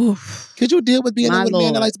 Oof. Could you deal with being My with a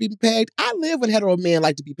man that Lord. likes to be pegged? I live when hetero men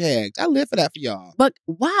like to be pegged. I live for that for y'all. But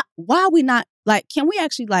why are we not, like, can we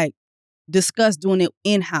actually, like, discuss doing it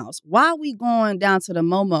in-house? Why are we going down to the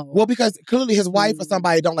Momo? Well, because clearly his wife or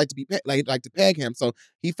somebody don't like to be like to peg him, so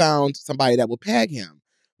he found somebody that will peg him.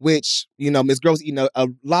 Which, you know, Miss Girl's eating a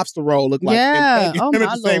lobster roll look like and pegging him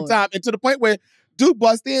at the same time, and to the point where Duke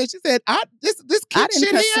bust in. She said, "This kid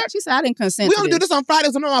shit here." She said, "I didn't consent. We only do this on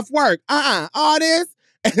Fridays when I'm off work. All this."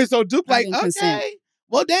 And so Duke like, okay, consent.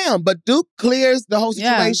 well, damn. But Duke clears the whole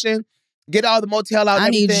situation, get all the motel out. I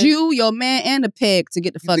and need everything. you, your man, and the peg to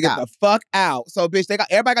get the fuck out. Get the fuck out. So, bitch,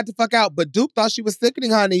 everybody got the fuck out. But Duke thought she was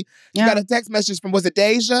sickening, honey. She got a text message from, was it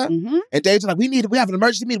Deja? Mm-hmm. And Deja like, we have an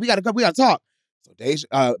emergency meeting. We gotta go. We gotta talk. So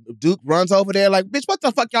Deja, Duke runs over there like, bitch, what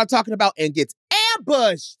the fuck y'all talking about? And gets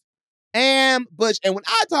ambushed. And when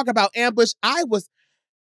I talk about ambush,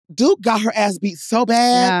 Duke got her ass beat so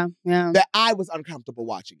bad that I was uncomfortable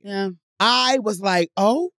watching it. Yeah. I was like,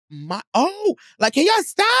 like, can y'all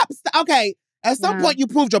stop? Okay, at some point you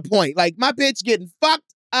proved your point. Like, my bitch getting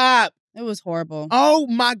fucked up. It was horrible. Oh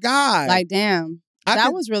my God. Like, damn.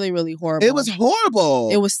 That was really, really horrible. It was horrible.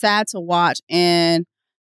 It was sad to watch, and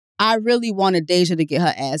I really wanted Deja to get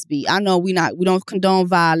her ass beat. I know we don't condone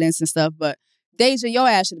violence and stuff, but Deja, your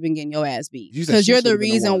ass should have been getting your ass beat. Because you're the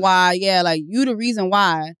reason why, you the reason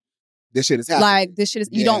why this shit is happening. Like, this shit is,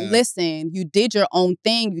 you don't listen. You did your own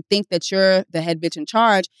thing. You think that you're the head bitch in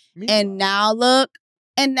charge. And now look.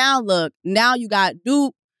 Now you got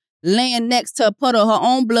Duke laying next to a puddle of her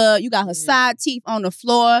own blood. You got her side teeth on the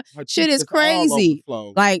floor. Shit is crazy.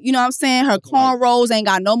 Like, you know what I'm saying? Her corn rolls ain't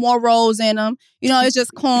got no more rolls in them. You know, it's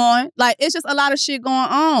just corn. Like, it's just a lot of shit going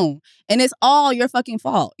on. And it's all your fucking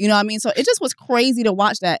fault. You know what I mean? So it just was crazy to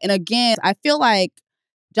watch that. And again, I feel like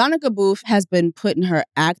Jonica Booth has been putting her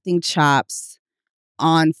acting chops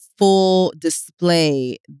on full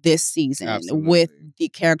display this season with the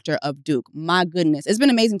character of Duke. My goodness. It's been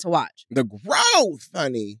amazing to watch. The growth,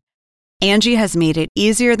 honey. Angie has made it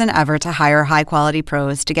easier than ever to hire high-quality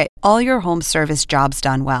pros to get all your home service jobs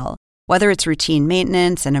done well. Whether it's routine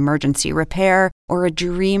maintenance, an emergency repair, or a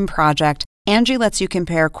dream project, Angie lets you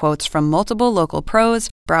compare quotes from multiple local pros,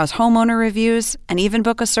 browse homeowner reviews, and even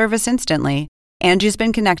book a service instantly. Angie's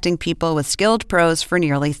been connecting people with skilled pros for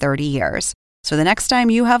nearly 30 years. So the next time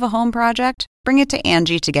you have a home project, bring it to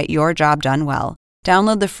Angie to get your job done well.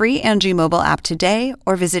 Download the free Angie mobile app today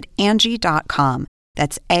or visit Angie.com.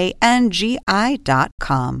 That's ANGI.com.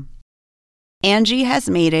 Angie has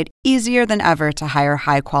made it easier than ever to hire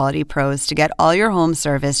high-quality pros to get all your home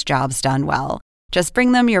service jobs done well. Just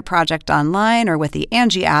bring them your project online or with the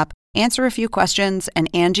Angie app, answer a few questions, and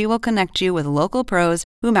Angie will connect you with local pros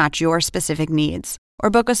who match your specific needs. Or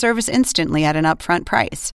book a service instantly at an upfront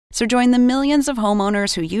price. So join the millions of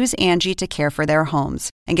homeowners who use Angie to care for their homes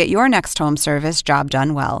and get your next home service job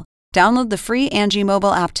done well. Download the free Angie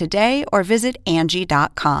mobile app today or visit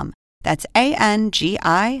Angie.com. That's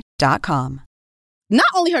ANGI.com. Not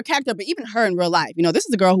only her character, but even her in real life. You know, this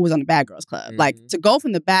is the girl who was on the Bad Girls Club. Like, to go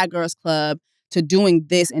from the Bad Girls Club to doing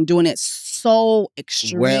this and doing it so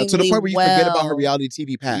extremely well. To the point where you forget about her reality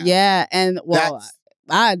TV past. Yeah, and you're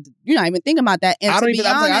not even thinking about that. And I don't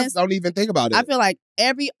don't even think about it. I feel like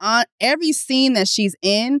every scene that she's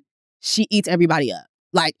in, she eats everybody up.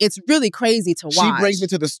 Like, it's really crazy to watch. She brings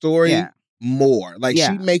into the story more. Like,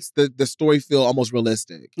 she makes the story feel almost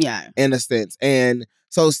realistic. Yeah. In a sense. And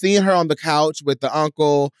so seeing her on the couch with the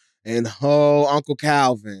uncle and Uncle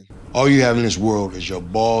Calvin. All you have in this world is your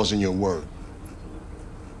balls and your word.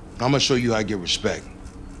 I'm going to show you how to get respect.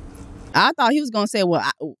 I thought he was going to say, well,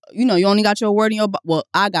 you only got your word in your well,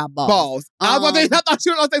 I got balls. I thought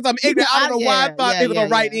you were going to say something ignorant. I don't know why I thought they were going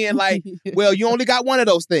to write in like, well, you only got one of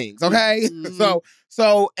those things, okay? Mm-hmm.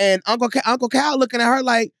 So, and Uncle Cal looking at her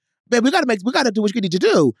like, babe, we got to do what you need to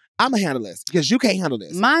do. I'm going to handle this because you can't handle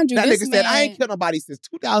this. Mind you, that this nigga man, said, I ain't killed nobody since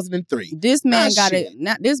 2003. This man got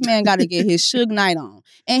to get his Suge Knight on.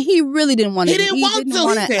 And he really didn't want to. He didn't want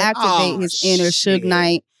to activate his inner Suge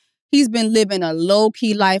Knight. He's been living a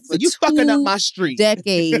low-key life for 2 fucking up my street.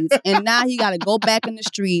 decades. And now he got to go back in the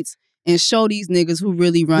streets and show these niggas who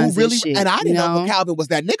really runs this shit. And I didn't know Uncle Calvin was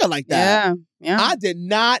that nigga like that. Yeah. I did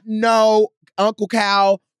not know Uncle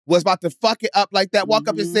Cal was about to fuck it up like that. Walk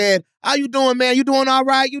up and said, how you doing, man? You doing all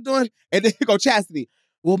right? You doing? And then he go, Chastity.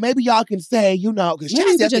 Well, maybe y'all can say, because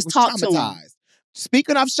Chastity just was traumatized.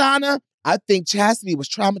 Speaking of Shauna, I think Chastity was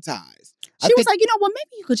traumatized. She was like,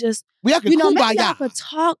 maybe you could just, maybe y'all could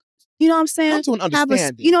talk. You know what I'm saying? Come to an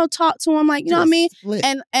understanding. Talk to him like, you know what I mean?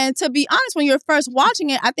 And to be honest, when you're first watching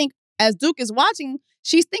it, I think as Duke is watching,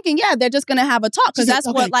 she's thinking, they're just gonna have a talk because that's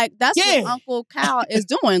what Uncle Cal is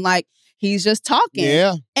doing. Like, He's just talking.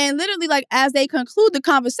 Yeah. And literally, like, as they conclude the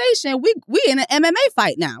conversation, we in an MMA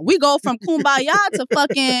fight now. We go from kumbaya to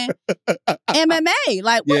fucking MMA.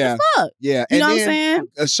 Like, what the fuck? Yeah. You know what I'm saying?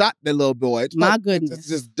 Shot that little boy. My goodness. It's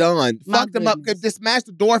just done. My Fucked him up. Just smashed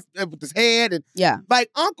the door with his head. And like,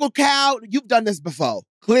 Uncle Cal, you've done this before.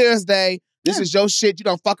 Clear as day. This is your shit. You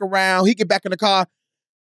don't fuck around. He get back in the car.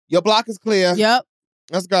 Your block is clear. Yep.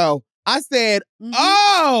 Let's go. I said,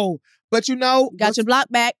 oh, but you know. Got your block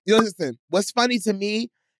back. Listen, what's funny to me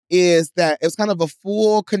is that it's kind of a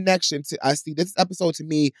full connection to, I see this episode to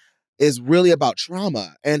me is really about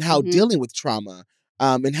trauma and how dealing with trauma.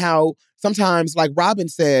 And how sometimes, like Robin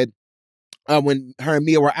said, when her and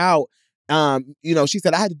Mia were out, you know, she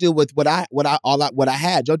said, I had to deal with what I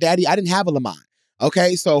had. Your daddy, I didn't have a Lamont.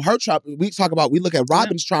 Okay, so her trauma, we look at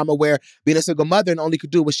Robin's trauma where being a single mother and only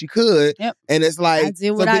could do what she could. Yep. And it's like, I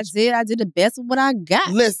did what I did. I did the best of what I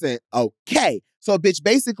got. Listen, okay. So, bitch,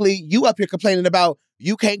 basically, you up here complaining about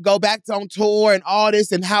you can't go back on tour and all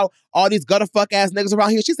this and how all these gutter fuck ass niggas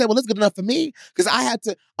around here. She said, well, it's good enough for me because I had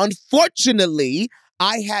to, unfortunately,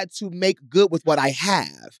 I had to make good with what I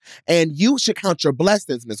have. And you should count your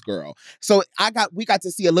blessings, Miss Girl. So we got to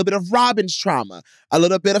see a little bit of Robin's trauma, a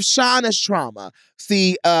little bit of Shauna's trauma,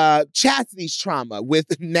 see Chastity's trauma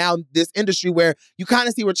with now this industry where you kind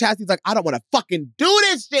of see where Chastity's like, I don't want to fucking do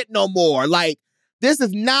this shit no more. Like, this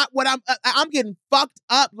is not what I'm getting fucked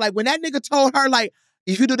up. Like, when that nigga told her, like,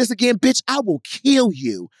 if you do this again, bitch, I will kill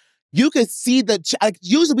you. You can see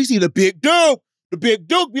usually we see the big duke be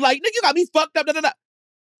like, nigga, you got me fucked up, da, da, da.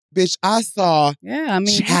 Bitch, I saw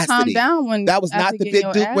Chastity. You calm down when that was not the big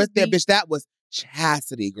duke with there, bitch. That was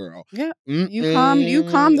Chastity, girl. Yeah. You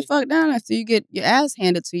calm the fuck down after you get your ass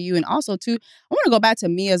handed to you. And also, too, I want to go back to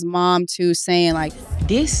Mia's mom, too, saying, like,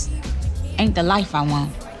 this ain't the life I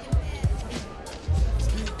want.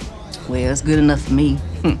 Well, it's good enough for me.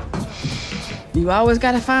 You always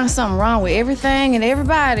got to find something wrong with everything and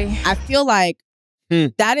everybody. I feel like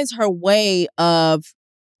that is her way of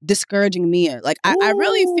discouraging Mia. Like, I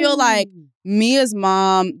really feel like Mia's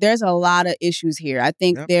mom, there's a lot of issues here. I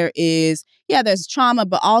think there's trauma,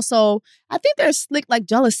 but also I think there's slick like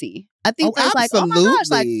jealousy. I think there's absolutely. like, oh my gosh,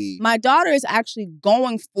 like my daughter is actually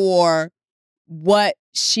going for what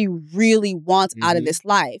she really wants out of this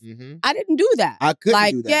life. I didn't do that. I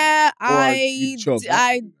couldn't do that. Yeah,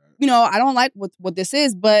 I don't like what this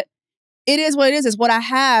is, but it is what it is. It's what I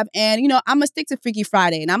have. And, you know, I'm going to stick to Freaky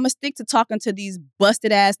Friday. And I'm going to stick to talking to these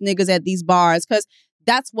busted ass niggas at these bars because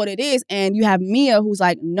that's what it is. And you have Mia who's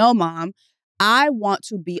like, no, Mom, I want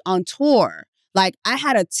to be on tour. Like, I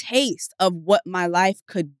had a taste of what my life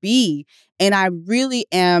could be. And I really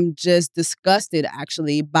am just disgusted,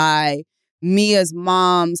 actually, by Mia's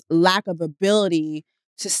mom's lack of ability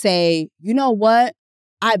to say, you know what?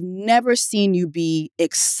 I've never seen you be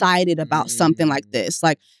excited about something like this.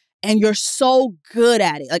 Like, and you're so good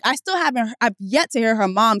at it. Like, I've yet to hear her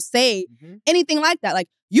mom say anything like that. Like,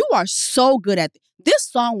 you are so good at it. This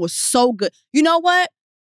song was so good. You know what?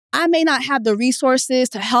 I may not have the resources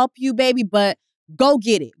to help you, baby, but go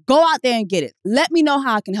get it. Go out there and get it. Let me know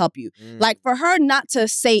how I can help you. Like, for her not to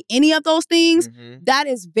say any of those things, that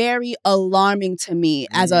is very alarming to me.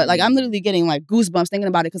 As I'm literally getting like goosebumps thinking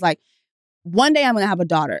about it. Cause like, one day I'm going to have a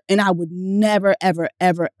daughter and I would never, ever,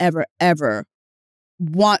 ever, ever, ever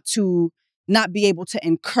want to not be able to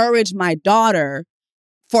encourage my daughter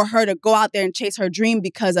for her to go out there and chase her dream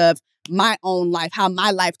because of my own life, how my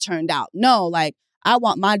life turned out. No, like, I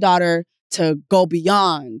want my daughter to go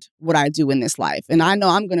beyond what I do in this life. And I know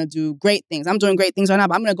I'm going to do great things. I'm doing great things right now,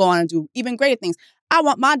 but I'm going to go on and do even greater things. I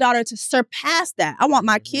want my daughter to surpass that. I want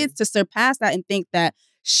my kids to surpass that and think that,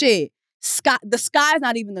 shit, the sky's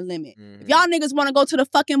not even the limit. If y'all niggas want to go to the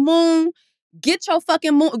fucking moon, get your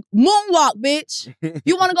fucking moonwalk, bitch.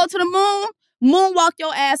 You want to go to the moon? Moonwalk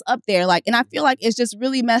your ass up there. Like, and I feel like it's just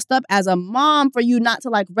really messed up as a mom for you not to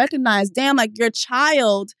like recognize, damn, like your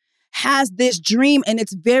child has this dream and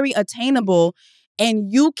it's very attainable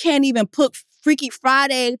and you can't even put Freaky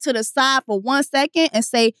Friday to the side for 1 second and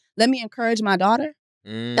say, let me encourage my daughter.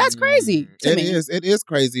 That's crazy to me. It is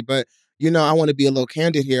crazy. But, you know, I want to be a little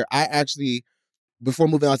candid here. I actually, before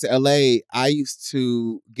moving out to LA, I used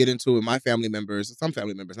to get into it with my family members, some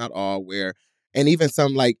family members, not all, and even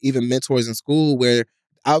some like even mentors in school where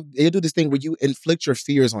they do this thing where you inflict your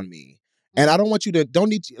fears on me. And I don't want you to,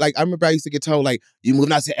 like, I remember I used to get told, like, you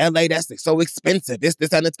moving out to LA, that's like, so expensive, this,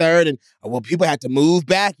 and the third. And, well, people had to move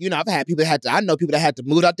back. You know, I know people that had to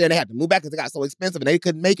move out there and they had to move back because it got so expensive and they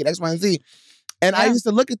couldn't make it, X, Y, and Z. And I used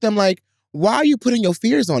to look at them like, why are you putting your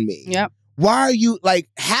fears on me? Yep. Why are you, like,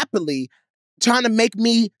 happily trying to make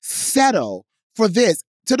me settle for this?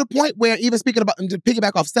 To the point where, even speaking about, to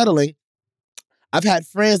piggyback off settling, I've had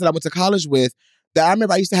friends that I went to college with that I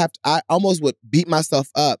remember I almost would beat myself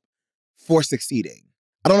up for succeeding.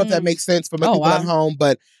 I don't know if that makes sense for my people at home,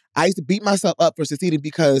 but I used to beat myself up for succeeding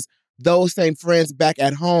because those same friends back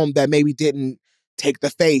at home that maybe didn't take the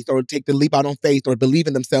faith or take the leap out on faith or believe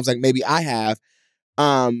in themselves like maybe I have,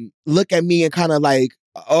 look at me and kind of like,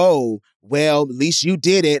 oh, well, at least you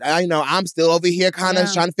did it. I'm still over here kind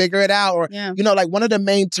of trying to figure it out. Or, like one of the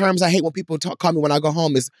main terms I hate when people call me when I go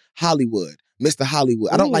home is Hollywood, Mr.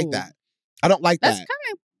 Hollywood. I don't like that. I don't like That's that. That's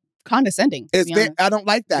kind of condescending. I don't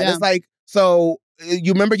like that. Yeah. It's like, so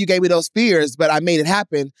you remember you gave me those fears, but I made it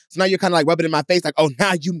happen. So now you're kind of like rubbing it in my face like, oh,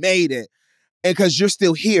 now you made it. And because you're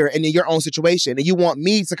still here and in your own situation. And you want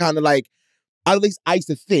me to kind of like, at least I used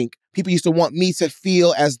to think, people used to want me to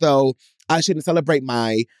feel as though I shouldn't celebrate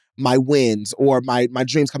my wins or my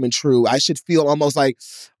dreams coming true. I should feel almost like,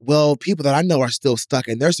 well, people that I know are still stuck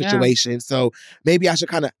in their situation. So maybe I should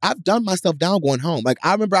I've dumbed myself down going home. Like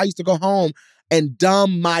I remember I used to go home and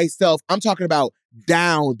dumb myself. I'm talking about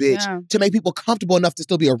down, bitch, to make people comfortable enough to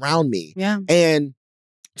still be around me. Yeah. And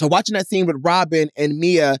so watching that scene with Robin and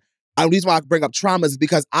Mia, the reason why I bring up traumas is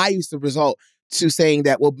because I used to resort to saying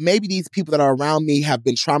that, well, maybe these people that are around me have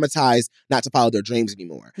been traumatized not to follow their dreams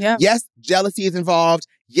anymore. Yeah. Yes, jealousy is involved.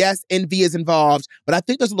 Yes, envy is involved. But I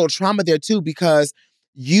think there's a little trauma there too because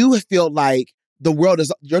you feel like the world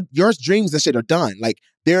is, your dreams and shit are done. Like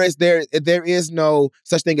there is no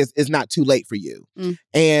such thing as it's not too late for you.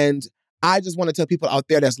 And I just want to tell people out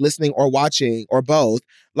there that's listening or watching or both,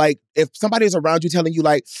 like if somebody is around you telling you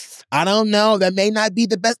like, I don't know, that may not be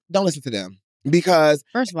the best, don't listen to them. Because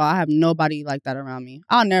first of all, I have nobody like that around me.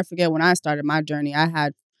 I'll never forget when I started my journey, I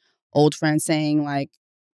had old friends saying like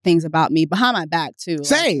things about me behind my back too.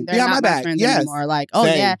 Same, like, behind my back. Friends yes. anymore. Like, oh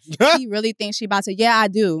Same. yeah, she really thinks she about to. Yeah, I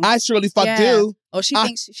do. I surely do. Oh, she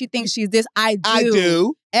thinks she's this. I do. I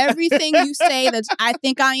do. Everything you say that I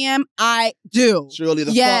think I am, I do. Surely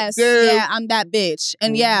the fuck do. Yeah, I'm that bitch.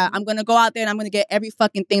 And yeah, I'm gonna go out there and I'm gonna get every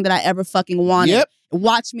fucking thing that I ever fucking wanted. Yep.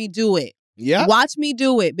 Watch me do it. Yeah. Watch me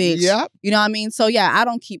do it, bitch. Yep. You know what I mean? So yeah, I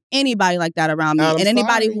don't keep anybody like that around me. And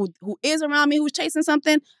anybody who is around me who's chasing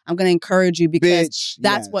something, I'm going to encourage you because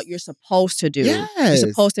that's what you're supposed to do. Yes. You're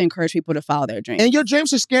supposed to encourage people to follow their dreams. And your dreams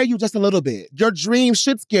should scare you just a little bit. Your dreams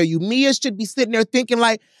should scare you. Mia should be sitting there thinking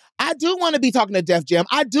like, I do want to be talking to Def Jam.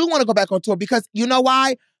 I do want to go back on tour because you know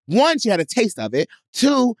why? One, she had a taste of it.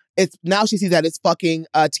 Two, now she sees that it's fucking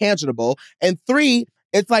tangible. And three,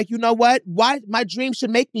 it's like, you know what? Why my dreams should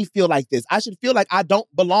make me feel like this. I should feel like I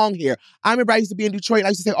don't belong here. I remember I used to be in Detroit and I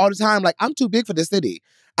used to say all the time, like, I'm too big for this city.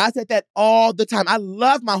 I said that all the time. I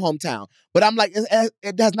love my hometown, but I'm like,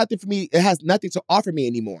 it has nothing for me. It has nothing to offer me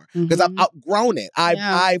anymore because I've outgrown it.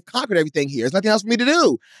 I've conquered everything here. There's nothing else for me to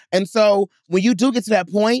do. And so when you do get to that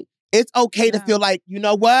point, it's okay to feel like, you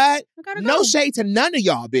know what? No shade to none of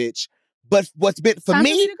y'all, bitch. But what's meant for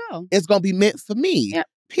me, it's going to be meant for me. Yep.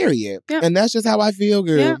 Period. Yep. And that's just how I feel,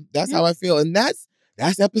 girl. Yep. That's how I feel. And that's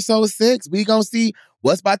episode 6. We gonna see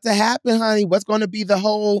what's about to happen, honey. What's gonna be the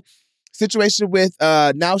whole situation with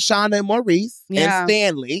now Shauna and Maurice and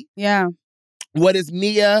Stanley. Yeah. What is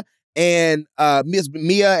Mia and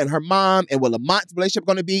Mia and her mom and what Lamont's relationship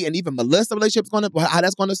gonna be, and even Melissa's relationship how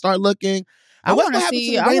that's gonna start looking. And what's gonna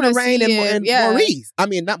happen to Rain and Maurice? I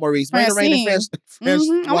mean, not Maurice. Rain and French.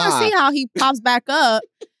 I want to see how he pops back up.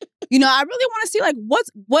 You know, I really want to see like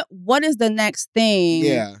what is the next thing?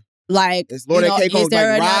 Yeah. Like, is Lord AK going to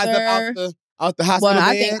like rise up out the hospital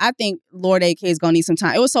bed? I think Lord AK is going to need some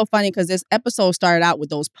time. It was so funny because this episode started out with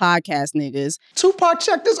those podcast niggas. Tupac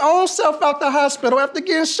checked his own self out the hospital after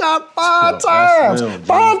getting shot 5 times.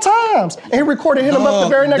 5 times. And he recorded him up the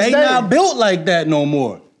very next day. They not built like that no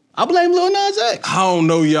more. I blame Lil Nas X. I don't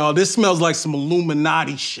know, y'all. This smells like some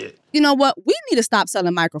Illuminati shit. You know what? We need to stop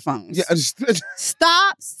selling microphones. Yeah.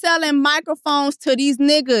 Stop selling microphones to these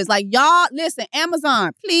niggas. Like, y'all, listen,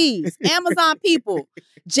 Amazon, please. Amazon people.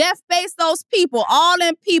 Jeff Bezos people. All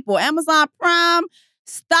them people. Amazon Prime.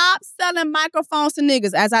 Stop selling microphones to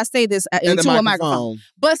niggas. As I say this into a microphone.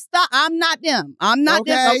 But stop. I'm not them. I'm not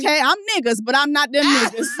them. Okay? I'm niggas, but I'm not them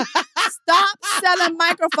niggas. Stop selling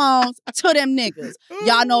microphones to them niggas.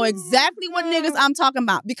 Y'all know exactly what niggas I'm talking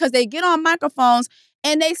about because they get on microphones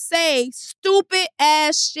and they say stupid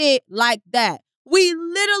ass shit like that. We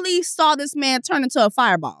literally saw this man turn into a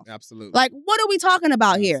fireball. Absolutely. Like, what are we talking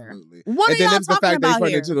about here? What are y'all talking about here?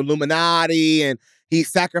 Turned into the Illuminati and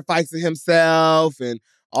he's sacrificing himself and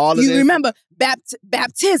all of this. You remember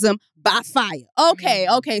baptism by fire.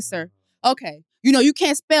 Okay, sir. Okay. you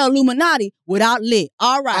can't spell Illuminati without lit.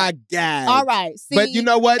 All right. I got. All right. See, but you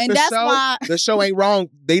know what? And that's why the show ain't wrong.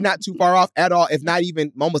 They not too far off at all. If not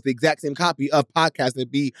even almost the exact same copy of podcasts that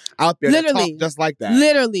be out there that talk just like that.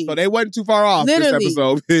 Literally. So they wasn't too far off this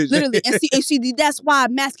episode. Literally. And see, that's why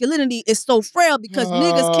masculinity is so frail because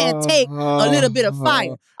niggas can't take a little bit of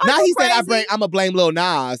fire. Now he said I'ma blame Lil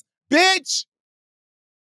Nas. Bitch.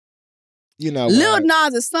 You know, Lil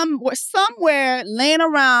Nas is somewhere laying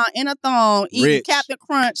around in a thong, eating Captain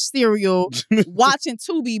Crunch cereal, watching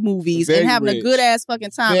Tubi movies, and having a good ass fucking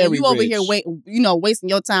time. And you over here wasting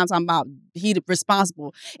your time talking about he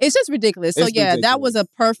responsible. It's just ridiculous. So that was a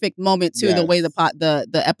perfect moment too. The way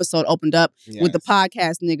the episode opened up with the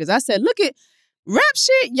podcast niggas. I said, look at rap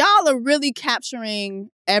shit. Y'all are really capturing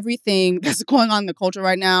everything that's going on in the culture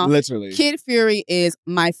right now. Literally, Kid Fury is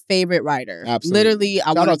my favorite writer. Absolutely. Literally,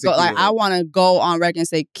 I want to go on record and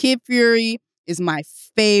say Kid Fury is my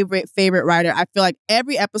favorite writer. I feel like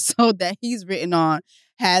every episode that he's written on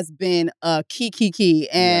has been a key.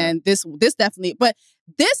 And this definitely, but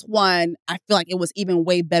this one, I feel like it was even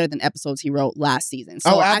way better than episodes he wrote last season.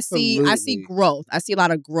 So I see growth. I see a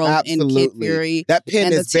lot of growth in Kid Fury. That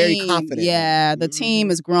pen is very confident. Yeah, the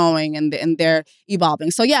team is growing and they're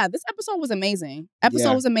evolving. So yeah, this episode was amazing.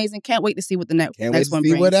 Was amazing. Can't wait to see what the next one brings. Can't wait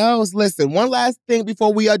to see what else. Listen, one last thing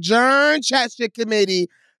before we adjourn Chat Shit Committee.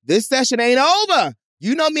 This session ain't over.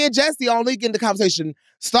 You know me and Jessie only getting the conversation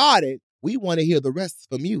started. We want to hear the rest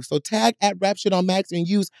from you. So tag @RapShit on Max and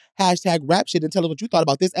use #RapShit and tell us what you thought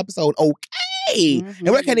about this episode. Okay. And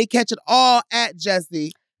where can they catch it all at,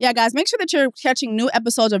 Jessie? Yeah, guys, make sure that you're catching new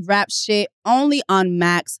episodes of Rap Shit only on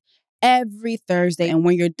Max every Thursday. And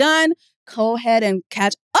when you're done, go ahead and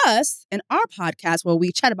catch us in our podcast where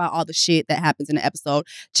we chat about all the shit that happens in the episode.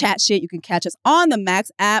 Chat Shit, you can catch us on the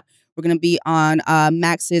Max app. We're going to be on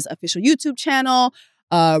Max's official YouTube channel,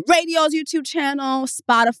 Radio's YouTube channel,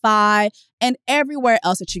 Spotify, and everywhere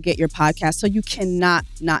else that you get your podcast. So you cannot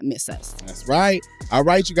not miss us. That's right. All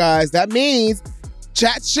right, you guys. That means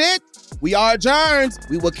Chat Shit. We are adjourned.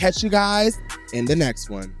 We will catch you guys in the next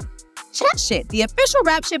one. Chat Shit, the official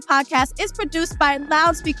Rap Shit podcast, is produced by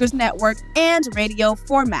Loudspeakers Network and Radio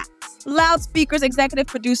Format. Loudspeakers executive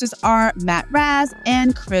producers are Matt Raz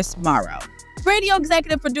and Chris Morrow. Radio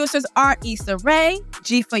executive producers are Issa Rae,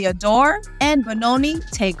 G. Fayador, and Benoni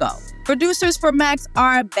Tego. Producers for Max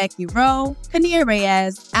are Becky Rowe, Kania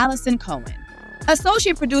Reyes, Allison Cohen.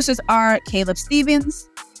 Associate producers are Caleb Stevens,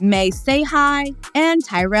 May Say Hi, and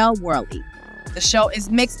Tyrell Worley. The show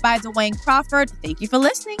is mixed by Dwayne Crawford. Thank you for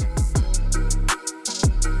listening.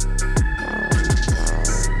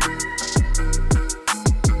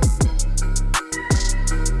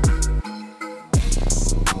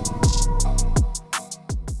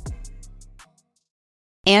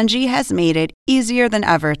 Angie has made it easier than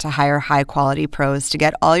ever to hire high-quality pros to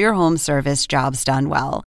get all your home service jobs done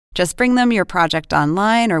well. Just bring them your project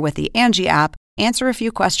online or with the Angie app, answer a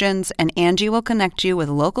few questions, and Angie will connect you with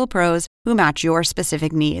local pros who match your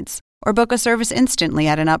specific needs. Or book a service instantly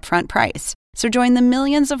at an upfront price. So join the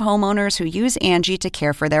millions of homeowners who use Angie to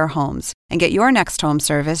care for their homes and get your next home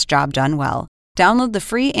service job done well. Download the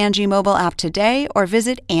free Angie mobile app today or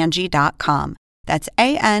visit Angie.com. That's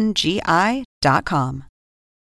ANGI.com.